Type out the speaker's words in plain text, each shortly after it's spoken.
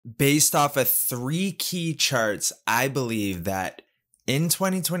based off of 3 key charts, I believe that in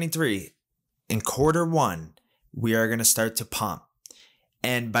 2023, in quarter 1, we are going to start to pump.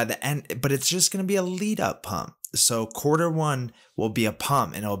 And by the end, but it's just going to be a lead up pump. So quarter 1 will be a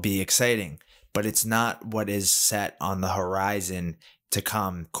pump and it'll be exciting, but it's not what is set on the horizon to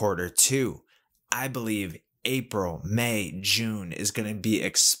come quarter 2. I believe April, May, June is going to be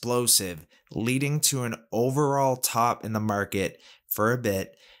explosive, leading to an overall top in the market for a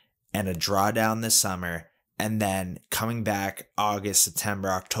bit and a drawdown this summer. And then coming back August, September,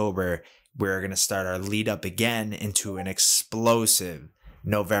 October, we're going to start our lead up again into an explosive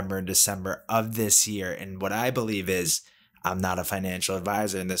November and December of this year. And what I believe is, I'm not a financial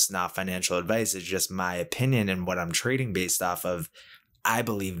advisor and this is not financial advice. It's just my opinion and what I'm trading based off of. I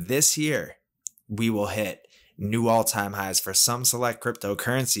believe this year we will hit new all-time highs for some select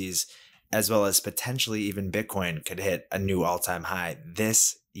cryptocurrencies, as well as potentially even Bitcoin could hit a new all-time high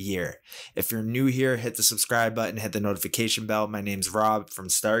this year. If you're new here, hit the subscribe button, hit the notification bell. My name's Rob from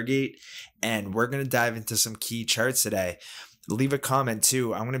Stargate, and we're going to dive into some key charts today. Leave a comment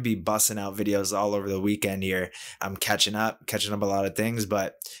too. I'm going to be busting out videos all over the weekend here. I'm catching up a lot of things,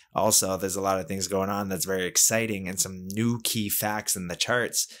 but also there's a lot of things going on that's very exciting and some new key facts in the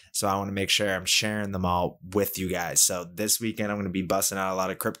charts. So I want to make sure I'm sharing them all with you guys. So this weekend, I'm going to be busting out a lot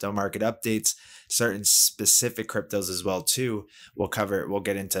of crypto market updates, certain specific cryptos as well too. We'll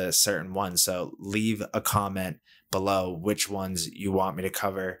get into certain ones. So leave a comment below which ones you want me to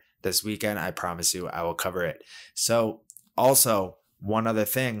cover this weekend. I promise you I will cover it. So also, one other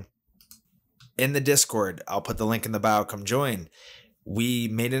thing, in the Discord, I'll put the link in the bio, come join. We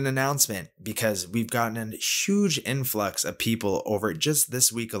made an announcement because we've gotten a huge influx of people over just this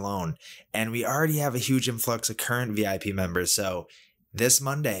week alone. And we already have a huge influx of current VIP members. So this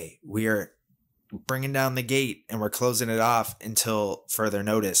Monday, we are bringing down the gate and we're closing it off until further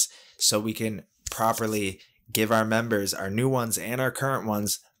notice so we can properly give our members, our new ones and our current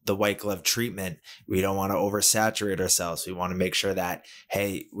ones, the white glove treatment. We don't want to oversaturate ourselves. We want to make sure that,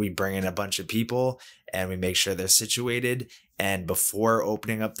 hey, we bring in a bunch of people and we make sure they're situated. And before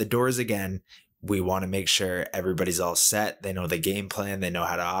opening up the doors again, we want to make sure everybody's all set. They know the game plan. They know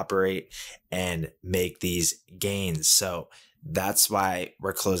how to operate and make these gains. So that's why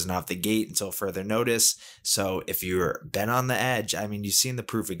we're closing off the gate until further notice. So if you're been on the edge, I mean, you've seen the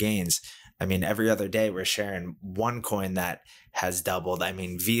proof of gains. I mean, every other day we're sharing one coin that has doubled. I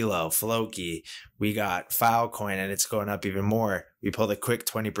mean, Velo, Floki, we got Filecoin and it's going up even more. We pulled a quick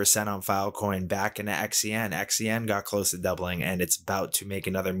 20% on Filecoin back into XEN. XEN got close to doubling and it's about to make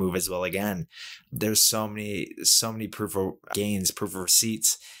another move as well again. There's so many proof of gains, proof of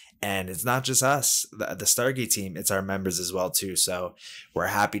receipts. And it's not just us, the Stargate team, it's our members as well too. So we're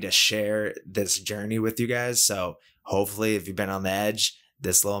happy to share this journey with you guys. So hopefully if you've been on the edge,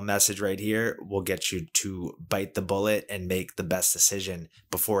 this little message right here will get you to bite the bullet and make the best decision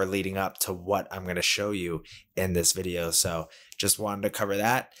before leading up to what I'm going to show you in this video. So just wanted to cover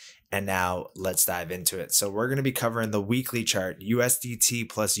that. And now let's dive into it. So we're going to be covering the weekly chart, USDT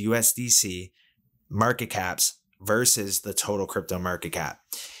plus USDC market caps versus the total crypto market cap.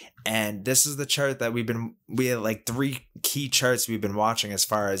 And this is the chart that we had like 3 key charts we've been watching as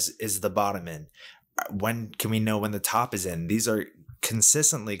far as is the bottom in. When can we know when the top is in? These are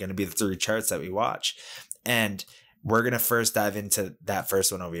consistently going to be the 3 charts that we watch. And we're going to first dive into that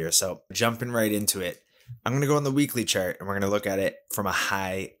first one over here. So jumping right into it, I'm going to go on the weekly chart and we're going to look at it from a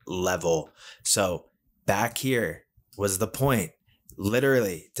high level. So back here was the point,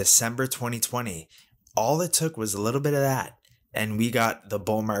 literally December 2020. All it took was a little bit of that. And we got the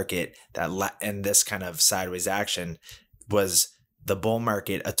bull market and this kind of sideways action was the bull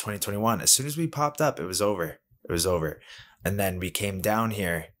market of 2021. As soon as we popped up, it was over. It was over. And then we came down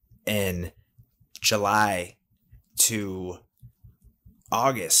here in July to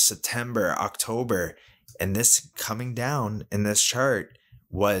August, September, October. And this coming down in this chart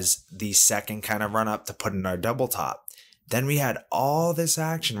was the second kind of run up to put in our double top. Then we had all this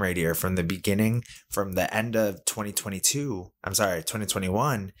action right here from the beginning, from the end of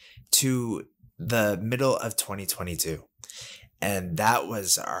 2021 to the middle of 2022. And that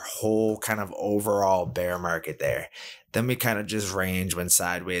was our whole kind of overall bear market there. Then we kind of just went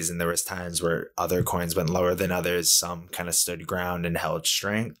sideways, and there was times where other coins went lower than others. Some kind of stood ground and held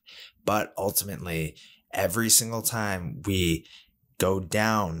strength. But ultimately, every single time we go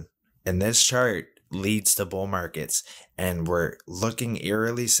down in this chart leads to bull markets. And we're looking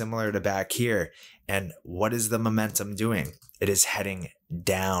eerily similar to back here. And what is the momentum doing? It is heading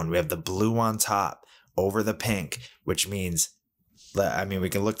down. We have the blue on top over the pink, which means, I mean, we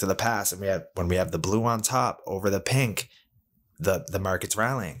can look to the past and when we have the blue on top over the pink, the market's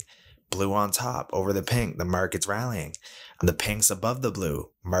rallying. Blue on top over the pink, the market's rallying. And the pink's above the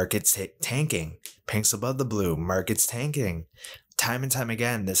blue, market's tanking. Pink's above the blue, market's tanking. Time and time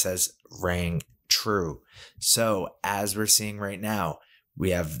again, this has rang true. So as we're seeing right now,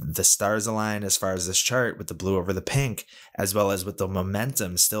 we have the stars align as far as this chart with the blue over the pink, as well as with the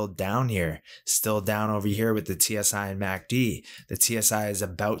momentum still down here, still down over here with the TSI and MACD. The TSI is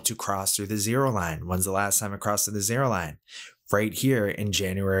about to cross through the zero line. When's the last time it crossed through the zero line? Right here in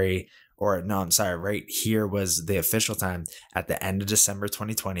January, or no, I'm sorry, right here was the official time at the end of December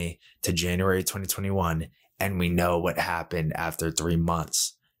 2020 to January 2021. And we know what happened after 3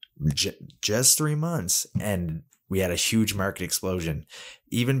 months, just 3 months. And we had a huge market explosion.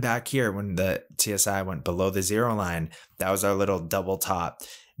 Even back here when the TSI went below the zero line, that was our little double top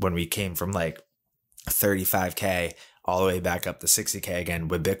when we came from like 35K all the way back up to 60K again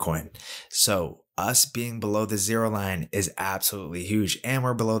with Bitcoin. So us being below the zero line is absolutely huge. And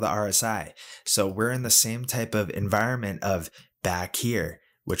we're below the RSI. So we're in the same type of environment of back here,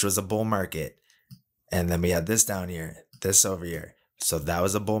 which was a bull market. And then we had this down here, this over here. So that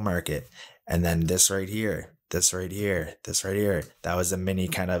was a bull market. And then this right here, this right here, this right here, that was a mini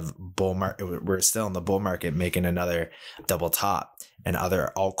kind of bull market. We're still in the bull market making another double top, and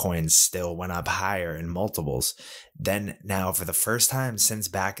other altcoins still went up higher in multiples. Then now for the first time since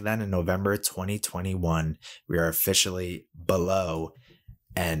back then in November 2021, we are officially below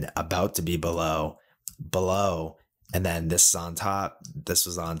and about to be below. And then this is on top, this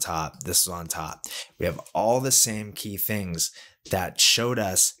was on top, this was on top. We have all the same key things that showed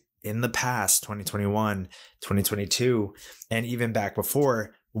us in the past, 2021, 2022, and even back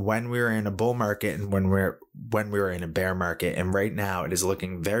before, when we were in a bull market and when we were in a bear market. And right now it is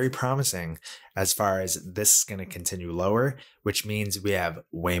looking very promising as far as this is going to continue lower, which means we have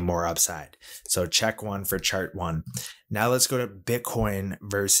way more upside. So check one for chart one. Now let's go to Bitcoin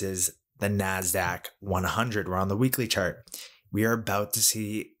versus the NASDAQ 100. We're on the weekly chart. We are about to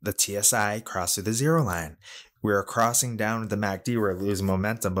see the TSI cross through the zero line. We're crossing down with the MACD. We're losing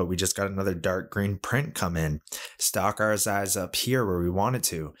momentum, but we just got another dark green print come in. Stock RSI is up here where we wanted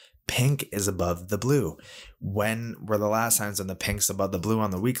to. Pink is above the blue. When were the last times when the pink's above the blue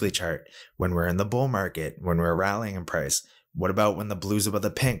on the weekly chart? When we're in the bull market, when we're rallying in price. What about when the blue's above the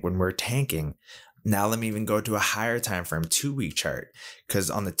pink, when we're tanking? Now let me even go to a higher time frame, 2-week chart,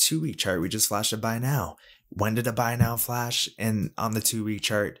 because on the 2-week chart, we just flashed a buy now. When did a buy now flash on the 2-week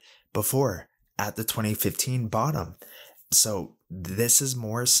chart before? At the 2015 bottom. So this is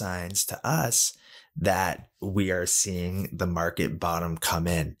more signs to us that we are seeing the market bottom come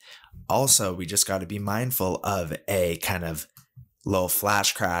in. Also, we just got to be mindful of a kind of low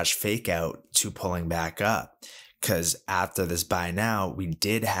flash crash fake out to pulling back up, because after this buy now, we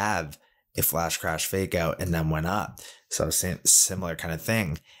did have a flash crash fake out and then went up. So similar kind of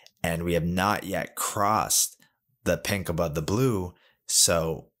thing. And we have not yet crossed the pink above the blue.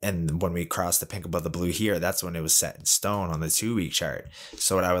 So, and when we crossed the pink above the blue here, that's when it was set in stone on the 2-week chart.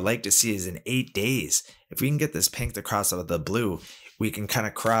 So what I would like to see is in 8 days, if we can get this pink to cross above the blue, we can kind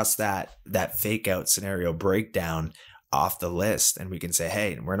of cross that fake out scenario breakdown off the list. And we can say,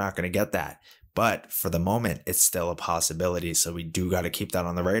 hey, we're not going to get that. But for the moment, it's still a possibility. So we do got to keep that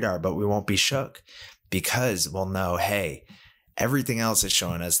on the radar, but we won't be shook because we'll know, hey, everything else is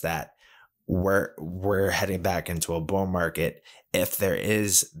showing us that we're heading back into a bull market. If there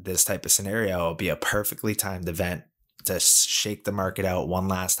is this type of scenario, it'll be a perfectly timed event to shake the market out one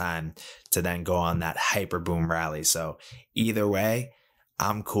last time to then go on that hyper boom rally. So either way,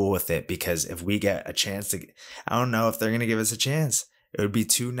 I'm cool with it, because if we get a chance to, I don't know if they're going to give us a chance. It would be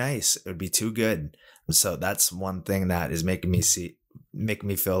too nice. It would be too good. So that's one thing that is making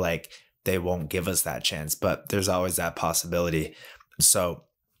me feel like they won't give us that chance, but there's always that possibility. So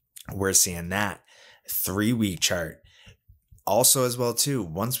we're seeing that 3-week chart also as well too.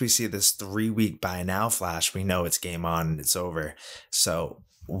 Once we see this 3-week buy now flash, we know it's game on and it's over. So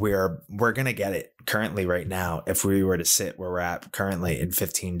we're going to get it currently right now. If we were to sit where we're at currently in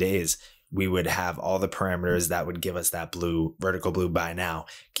 15 days, we would have all the parameters that would give us that blue, vertical blue buy now.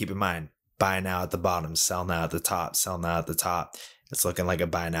 Keep in mind, buy now at the bottom, sell now at the top, sell now at the top. It's looking like a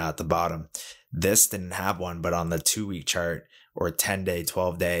buy now at the bottom. This didn't have one, but on the 2-week chart or 10-day,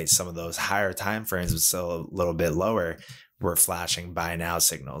 12-day, some of those higher time frames was still a little bit lower, were flashing buy now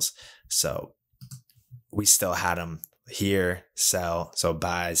signals. So we still had them here, sell, so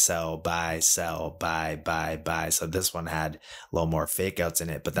buy, sell, buy, sell, buy, buy, buy. So this one had a little more fake outs in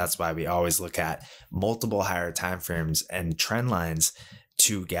it, but that's why we always look at multiple higher time frames and trend lines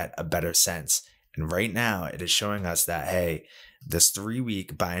to get a better sense. And right now it is showing us that, hey, this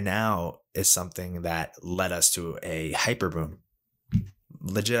 3-week buy now is something that led us to a hyper boom.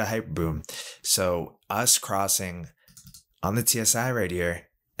 legit a hyper boom. So us crossing on the TSI right here,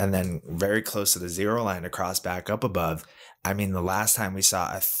 and then very close to the zero line to cross back up above. I mean, the last time we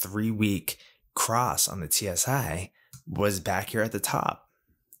saw a 3-week cross on the TSI was back here at the top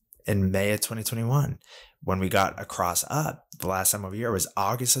in May of 2021. When we got a cross up, the last time of year was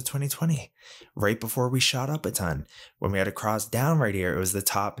August of 2020, right before we shot up a ton. When we had a cross down right here, it was the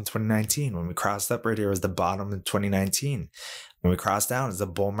top in 2019. When we crossed up right here, it was the bottom in 2019. When we crossed down, it was the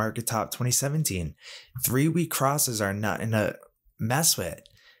bull market top 2017. 3-week crosses are not in a mess with.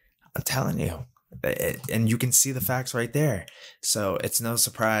 I'm telling you. And you can see the facts right there. So it's no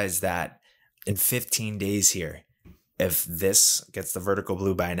surprise that in 15 days here, if this gets the vertical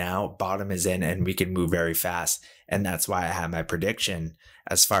blue by now, bottom is in and we can move very fast. And that's why I have my prediction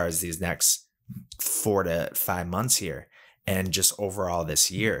as far as these next 4 to 5 months here and just overall this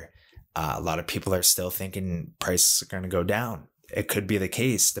year. A lot of people are still thinking prices are going to go down. It could be the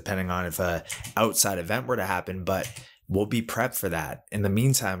case depending on if a outside event were to happen, but we'll be prepped for that. In the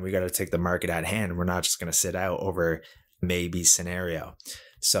meantime, we got to take the market at hand. We're not just going to sit out over maybe scenario.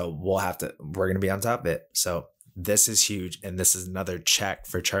 So we're going to be on top of it. So this is huge. And this is another check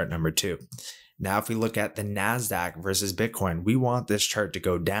for chart number 2. Now, if we look at the NASDAQ versus Bitcoin, we want this chart to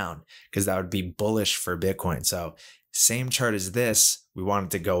go down because that would be bullish for Bitcoin. So same chart as this, we want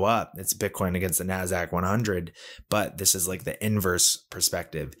it to go up. It's Bitcoin against the NASDAQ 100, but this is like the inverse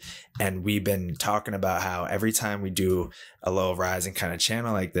perspective. And we've been talking about how every time we do a low rising kind of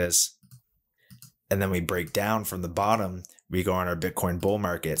channel like this, and then we break down from the bottom, we go on our Bitcoin bull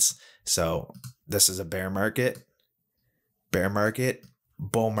markets. So this is a bear market, bull market,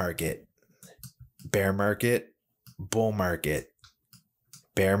 bear market, bull market,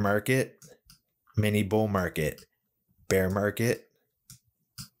 bear market, mini bull market, bear market,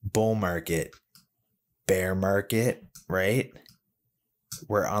 bull market, bear market, right?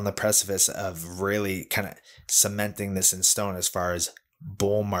 We're on the precipice of really kind of cementing this in stone as far as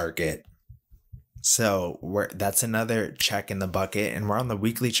bull market. So that's another check in the bucket, and we're on the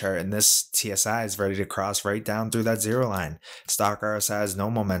weekly chart, and this TSI is ready to cross right down through that zero line. Stock RSI has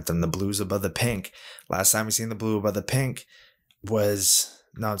no momentum. The blue's above the pink. Last time we seen the blue above the pink was...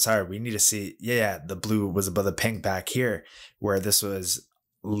 No, I'm sorry. We need to see. Yeah, the blue was above the pink back here, where this was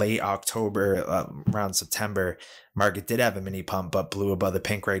late October, around September. Market did have a mini pump, but blue above the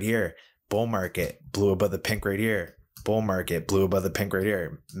pink right here. Bull market, blue above the pink right here. Bull market, blue above the pink right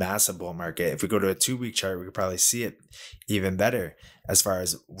here. Massive bull market. If we go to a 2-week chart, we could probably see it even better. As far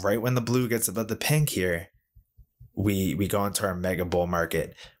as right when the blue gets above the pink here, we go into our mega bull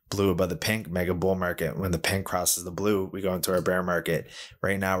market. Blue above the pink, mega bull market. When the pink crosses the blue, we go into our bear market.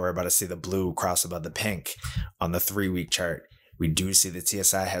 Right now, we're about to see the blue cross above the pink on the 3-week chart. We do see the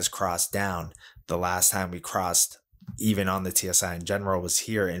TSI has crossed down. The last time we crossed, even on the TSI in general, was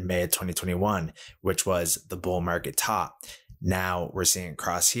here in May of 2021, which was the bull market top. Now we're seeing it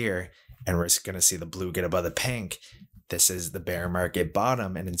cross here, and we're going to see the blue get above the pink. This is the bear market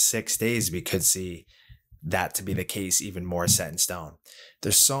bottom, and in 6 days, we could see that to be the case, even more set in stone.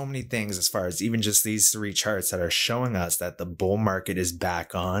 There's so many things as far as even just these 3 charts that are showing us that the bull market is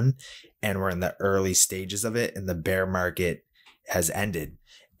back on and we're in the early stages of it, and the bear market has ended,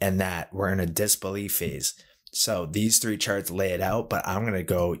 and that we're in a disbelief phase. So these 3 charts lay it out, but I'm going to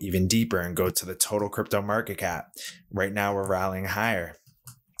go even deeper and go to the total crypto market cap. Right now we're rallying higher.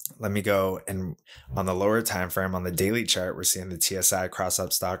 Let me go, and on the lower time frame on the daily chart, we're seeing the TSI cross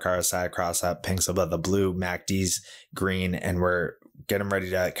up, stock RSI cross up, pinks above the blue, MACD's green, and we're getting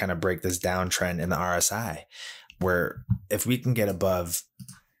ready to kind of break this downtrend in the RSI. Where if we can get above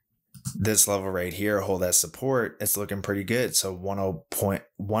this level right here, hold that support, it's looking pretty good. So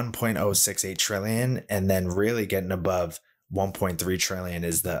 1.068 trillion, and then really getting above 1.3 trillion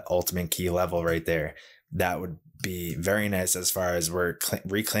is the ultimate key level right there. That would be very nice as far as we're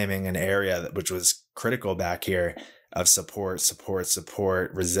reclaiming an area which was critical back here of support,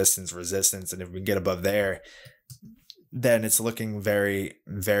 resistance. And if we get above there, then it's looking very,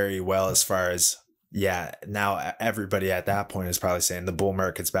 very well as far as, yeah, now everybody at that point is probably saying the bull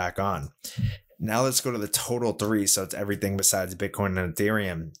market's back on. Now let's go to the total 3. So it's everything besides Bitcoin and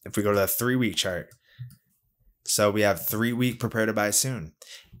Ethereum. If we go to the 3-week chart, so we have 3-week prepare to buy soon.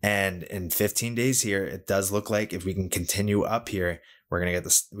 And in 15 days here, it does look like if we can continue up here, we're going to get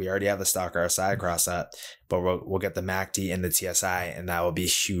this. We already have the stock RSI cross up, but we'll get the MACD and the TSI, and that will be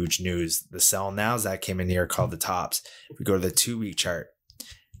huge news. The sell nows that came in here called the tops. If we go to the 2-week chart,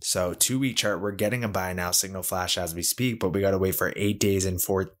 so 2-week chart, we're getting a buy now signal flash as we speak, but we got to wait for 8 days and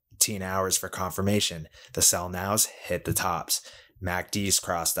 14 hours for confirmation. The sell nows hit the tops. MACD's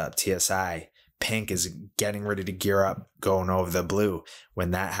crossed up, TSI, pink is getting ready to gear up, going over the blue.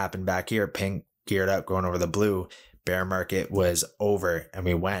 When that happened back here, pink geared up, going over the blue. Bear market was over, and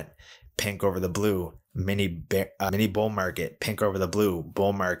we went pink over the blue. Mini bull market, pink over the blue,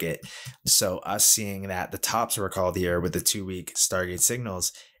 bull market. So us seeing that the tops were called here with the 2-week Stargate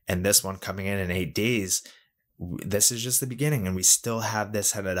signals, and this one coming in 8 days, this is just the beginning, and we still have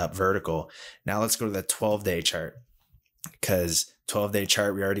this headed up vertical. Now let's go to the 12-day chart, because 12-day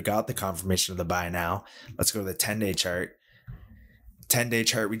chart, we already got the confirmation of the buy now. Let's go to the 10-day chart. 10-day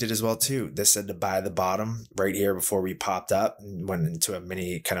chart we did as well too. This said to buy the bottom right here before we popped up and went into a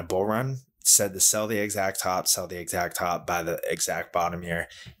mini kind of bull run. Said to sell the exact top, buy the exact bottom here.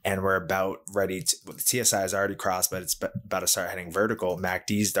 And we're about ready to, the TSI is already crossed, but it's about to start heading vertical.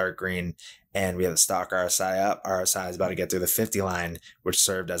 MACD's dark green, and we have the stock RSI up. RSI is about to get through the 50 line, which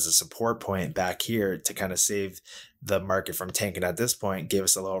served as a support point back here to kind of save the market from tanking at this point, gave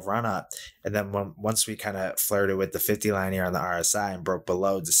us a little run up. And then once we kind of flirted with the 50 line here on the RSI and broke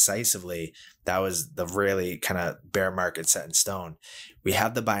below decisively, that was the really kind of bear market set in stone. We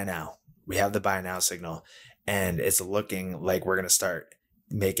have the buy now. We have the buy now signal, and it's looking like we're going to start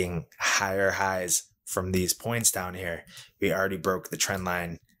making higher highs from these points down here. We already broke the trend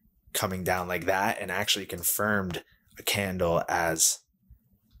line coming down like that and actually confirmed a candle as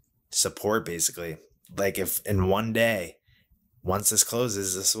support, basically. Like if in one day, once this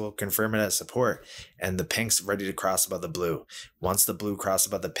closes, this will confirm it as support, and the pink's ready to cross above the blue. Once the blue crossed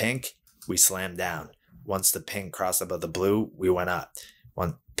above the pink, we slammed down. Once the pink crossed above the blue, we went up.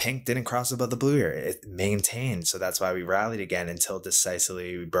 When pink didn't cross above the blue here, it maintained. So that's why we rallied again until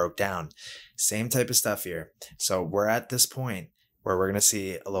decisively we broke down. Same type of stuff here. So we're at this point where we're going to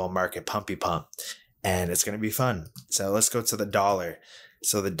see a little market pumpy pump, and it's going to be fun. So let's go to the dollar.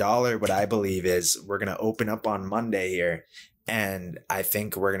 So the dollar, what I believe is we're going to open up on Monday here, and I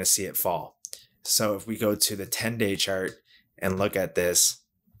think we're going to see it fall. So if we go to the 10-day chart and look at this,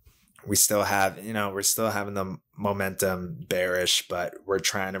 we still have, we're still having the momentum bearish, but we're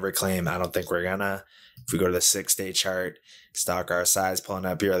trying to reclaim. I don't think we're gonna. If we go to the 6-day chart, stock RSI is pulling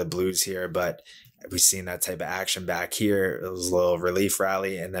up here, the blues here, but we've seen that type of action back here. It was a little relief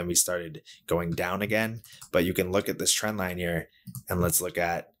rally, and then we started going down again. But you can look at this trend line here, and let's look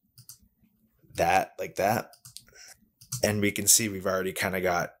at that like that. And we can see we've already kind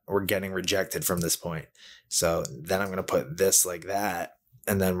of we're getting rejected from this point. So then I'm going to put this like that.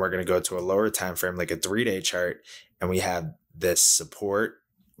 And then we're going to go to a lower time frame, like a 3-day chart, and we have this support,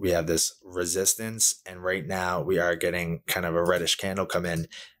 we have this resistance, and right now we are getting kind of a reddish candle come in.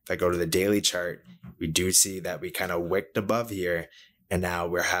 If I go to the daily chart, we do see that we kind of wicked above here, and now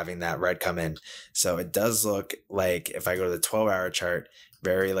we're having that red come in. So it does look like, if I go to the 12-hour chart,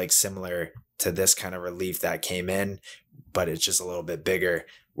 very like similar to this kind of relief that came in, but it's just a little bit bigger,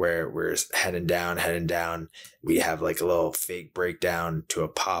 where we're heading down. We have like a little fake breakdown to a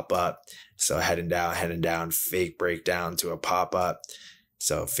pop up. So heading down, fake breakdown to a pop up.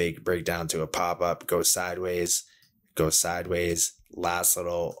 So fake breakdown to a pop up, go sideways, last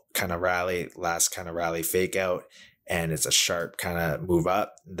little kind of rally, fake out. And it's a sharp kind of move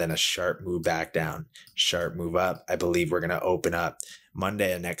up, then a sharp move back down, sharp move up. I believe we're going to open up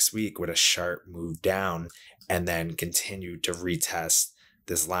Monday of next week with a sharp move down, and then continue to retest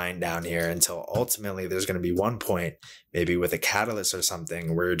this line down here until ultimately there's going to be one point, maybe with a catalyst or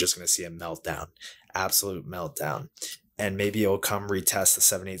something, where you're just going to see a meltdown, absolute meltdown. And maybe it'll come retest the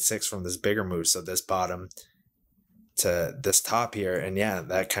 786 from this bigger move. So this bottom to this top here. And yeah,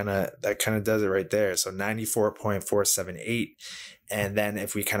 that kind of does it right there. So 94.478. And then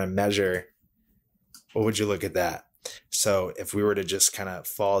if we kind of measure, what would you look at that? So if we were to just kind of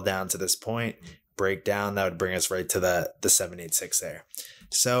fall down to this point, break down, that would bring us right to the 786 there.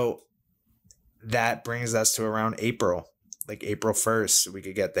 So that brings us to around April, like April 1st, we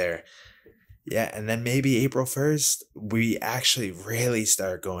could get there. Yeah, and then maybe April 1st, we actually really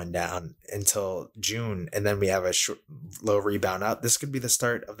start going down until June, and then we have a low rebound up. This could be the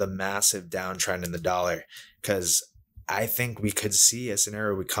start of the massive downtrend in the dollar, because I think we could see a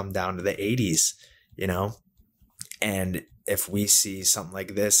scenario we come down to the 80s, and if we see something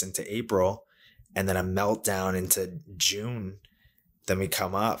like this into April, and then a meltdown into June, then we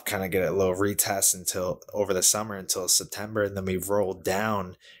come up, kind of get a little retest until over the summer until September, and then we roll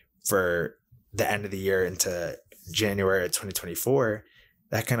down for the end of the year into January of 2024.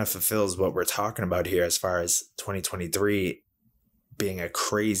 That kind of fulfills what we're talking about here as far as 2023 being a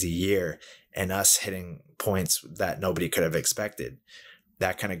crazy year and us hitting points that nobody could have expected.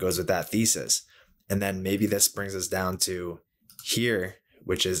 That kind of goes with that thesis. And then maybe this brings us down to here,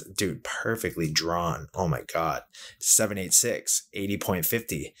 which is, dude, perfectly drawn. Oh my God. 786,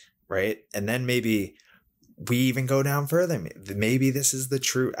 80.50. right? And then maybe we even go down further. Maybe this is the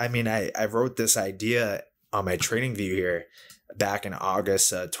true. I mean, I wrote this idea on my trading view here back in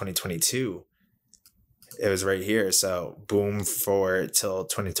August 2022. It was right here. So boom for till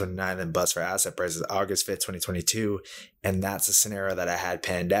 2029 and bust for asset prices, August 5th, 2022. And that's a scenario that I had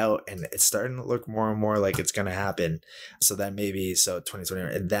panned out, and it's starting to look more and more like it's going to happen. So then maybe, so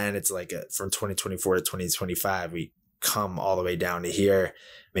 2020, and then it's like from 2024 to 2025, we come all the way down to here.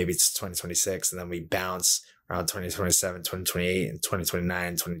 Maybe it's 2026, and then we bounce around 2027, 2028, and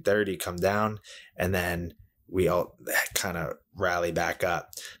 2029, 2030, come down. And then we all kind of rally back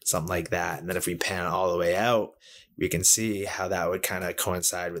up, something like that. And then if we pan all the way out, we can see how that would kind of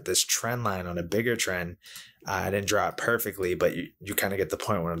coincide with this trend line on a bigger trend. I didn't draw it perfectly, but you kind of get the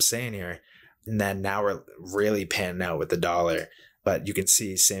point what I'm saying here. And then now we're really panning out with the dollar, but you can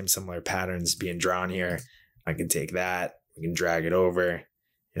see same similar patterns being drawn here. I can take that, we can drag it over,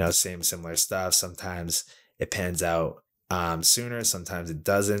 same similar stuff. Sometimes it pans out sooner, sometimes it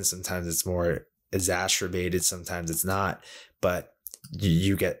doesn't, sometimes it's more exacerbated, sometimes it's not, but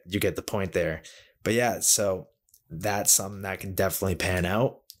you get the point there. But yeah, so that's something that can definitely pan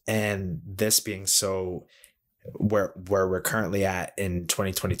out. And this being so where we're currently at in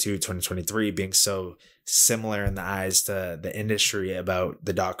 2022, 2023, being so similar in the eyes to the industry about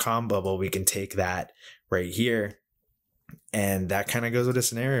the .com bubble, we can take that right here, and that kind of goes with a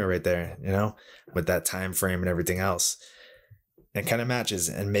scenario right there, with that time frame and everything else. It kind of matches,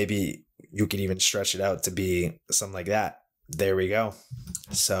 and maybe you could even stretch it out to be something like that. There we go.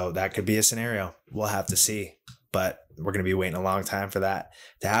 So that could be a scenario. We'll have to see, but we're going to be waiting a long time for that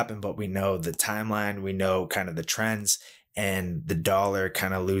to happen. But we know the timeline, we know kind of the trends, and the dollar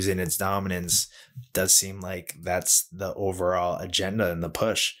kind of losing its dominance does seem like that's the overall agenda and the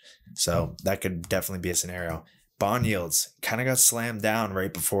push. So that could definitely be a scenario. Bond yields kind of got slammed down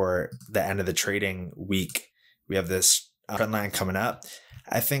right before the end of the trading week. We have this trend line coming up.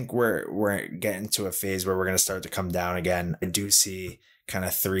 I think we're getting to a phase where we're going to start to come down again. I do see kind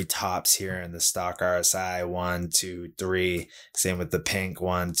of three tops here in the stock RSI, 1, 2, 3. Same with the pink,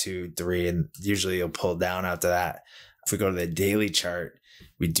 1, 2, 3, and usually you'll pull down after that. If we go to the daily chart,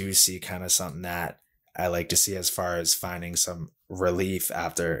 we do see kind of something that I like to see as far as finding some relief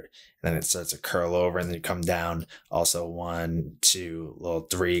after, and then it starts to curl over and then you come down. Also 1, 2, little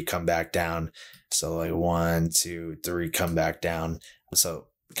 3, come back down. So like 1, 2, 3, come back down. So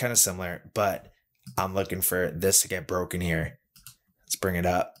kind of similar, but I'm looking for this to get broken here. Let's bring it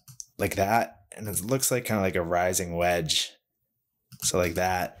up like that. And it looks like kind of like a rising wedge. So like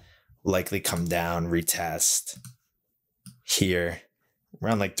that, likely come down, retest here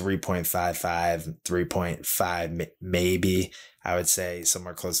around like 3.55, 3.5, maybe I would say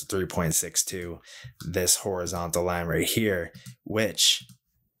somewhere close to 3.62. This horizontal line right here, which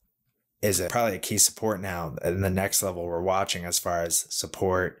is probably a key support now. And the next level we're watching as far as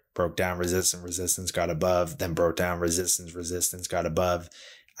support, broke down resistance, resistance got above, then broke down resistance, resistance got above.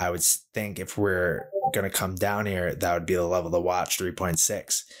 I would think if we're going to come down here, that would be the level to watch,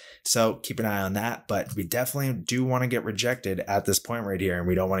 3.6. So keep an eye on that, but we definitely do want to get rejected at this point right here, and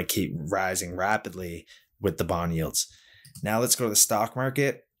we don't want to keep rising rapidly with the bond yields. Now let's go to the stock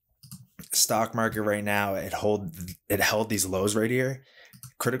market. Stock market right now, it held these lows right here.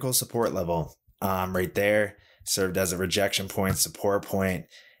 Critical support level right there served as a rejection point, support point.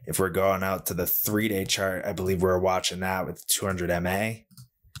 If we're going out to the 3-day chart, I believe we're watching that with 200 MA.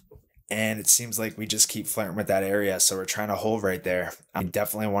 And it seems like we just keep flirting with that area. So we're trying to hold right there. I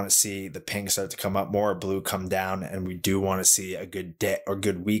definitely want to see the pink start to come up more, blue come down. And we do want to see a good day or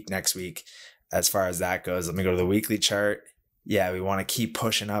good week next week as far as that goes. Let me go to the weekly chart. Yeah, we want to keep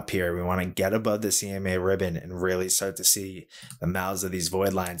pushing up here. We want to get above the CMA ribbon and really start to see the mouths of these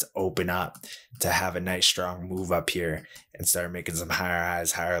void lines open up to have a nice strong move up here and start making some higher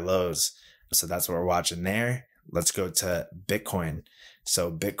highs, higher lows. So that's what we're watching there. Let's go to Bitcoin.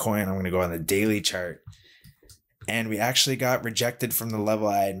 So Bitcoin, I'm going to go on the daily chart. And we actually got rejected from the level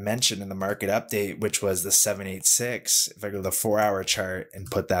I had mentioned in the market update, which was the 786. If I go to the 4-hour chart and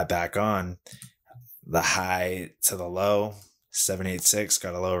put that back on, the high to the low, 786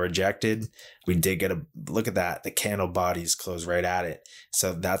 got a low rejected. We did get a look at that. The candle bodies close right at it.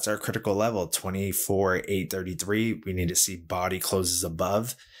 So that's our critical level, 24,833. We need to see body closes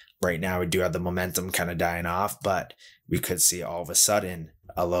above. Right now, we do have the momentum kind of dying off, but we could see all of a sudden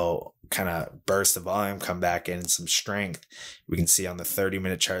a little kind of burst of volume come back in, some strength. We can see on the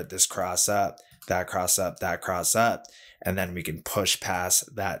 30-minute chart, this cross up, that cross up, that cross up. And then we can push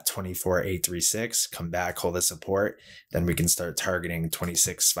past that 24,836, come back, hold the support. Then we can start targeting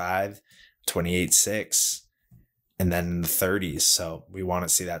 26.5, 28.6. and then in the 30s. So we want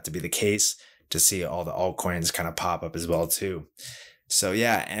to see that to be the case, to see all the altcoins kind of pop up as well too. So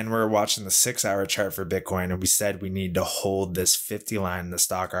yeah, and we're watching the 6-hour chart for Bitcoin, and we said we need to hold this 50 line in the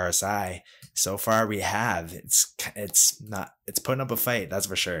stock RSI. So far we have. It's putting up a fight, that's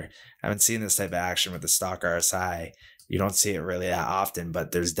for sure. I haven't seen this type of action with the stock RSI. You don't see it really that often,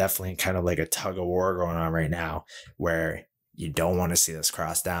 but there's definitely kind of like a tug of war going on right now where you don't want to see this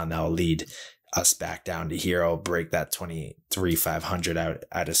cross down. That'll lead us back down to here. I'll break that 23,500 out,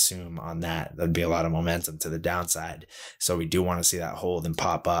 I'd assume, on that. There'd be a lot of momentum to the downside. So we do want to see that hold and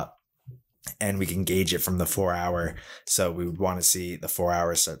pop up. And we can gauge it from the 4-hour. So we would want to see the 4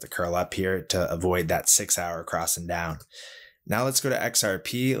 hours start to curl up here to avoid that 6-hour crossing down. Now let's go to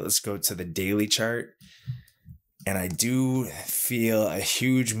XRP. Let's go to the daily chart. And I do feel a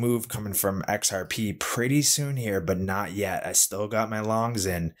huge move coming from XRP pretty soon here, but not yet. I still got my longs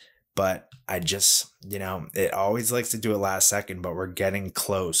in, but I just, it always likes to do it last second, but we're getting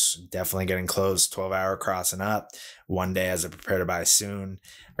close, definitely getting close. 12-hour crossing up. One day as I prepare to buy soon.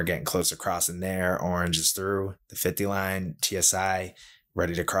 We're getting closer crossing there. Orange is through the 50 line, TSI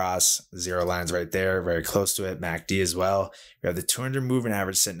ready to cross. 0 lines right there, very close to it. MACD as well. We have the 200 moving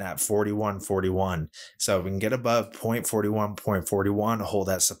average sitting at 41.41. So if we can get above 0.41, 0.41, hold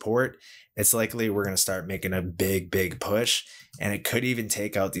that support, it's likely we're going to start making a big push, and it could even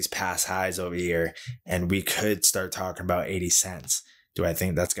take out these past highs over here, and we could start talking about 80 cents. Do I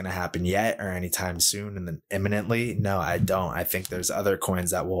think that's going to happen yet or anytime soon and then imminently? No, I don't. I think there's other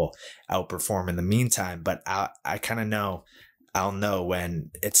coins that will outperform in the meantime, but I kind of know I'll know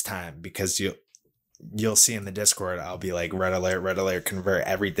when it's time, because you'll see in the Discord, I'll be like, red alert, convert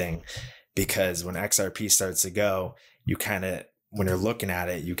everything, because when XRP starts to go, you kind of, when you're looking at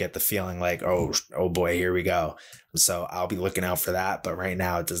it, you get the feeling like, oh boy, here we go. So I'll be looking out for that. But right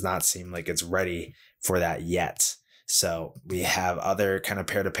now it does not seem like it's ready for that yet. So we have other kind of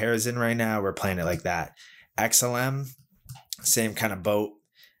pair to pairs in right now. We're playing it like that. XLM, same kind of boat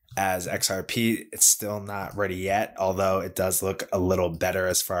as XRP. It's still not ready yet, although it does look a little better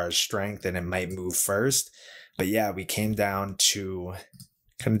as far as strength, and it might move first. But yeah, we came down to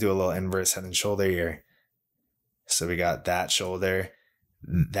kind of do a little inverse head and shoulder here. So we got that shoulder,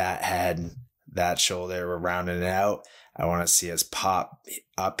 that head, that shoulder. We're rounding it out. I want to see us pop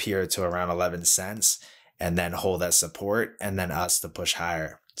up here to around 11 cents and then hold that support, and then us to push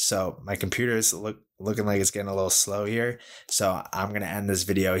higher. So my computer is looking like it's getting a little slow here. So I'm going to end this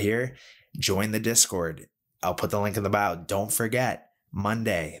video here. Join the Discord. I'll put the link in the bio. Don't forget,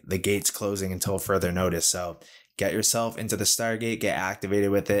 Monday, the gate's closing until further notice. So get yourself into the Stargate, get activated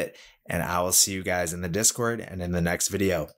with it, and I will see you guys in the Discord and in the next video.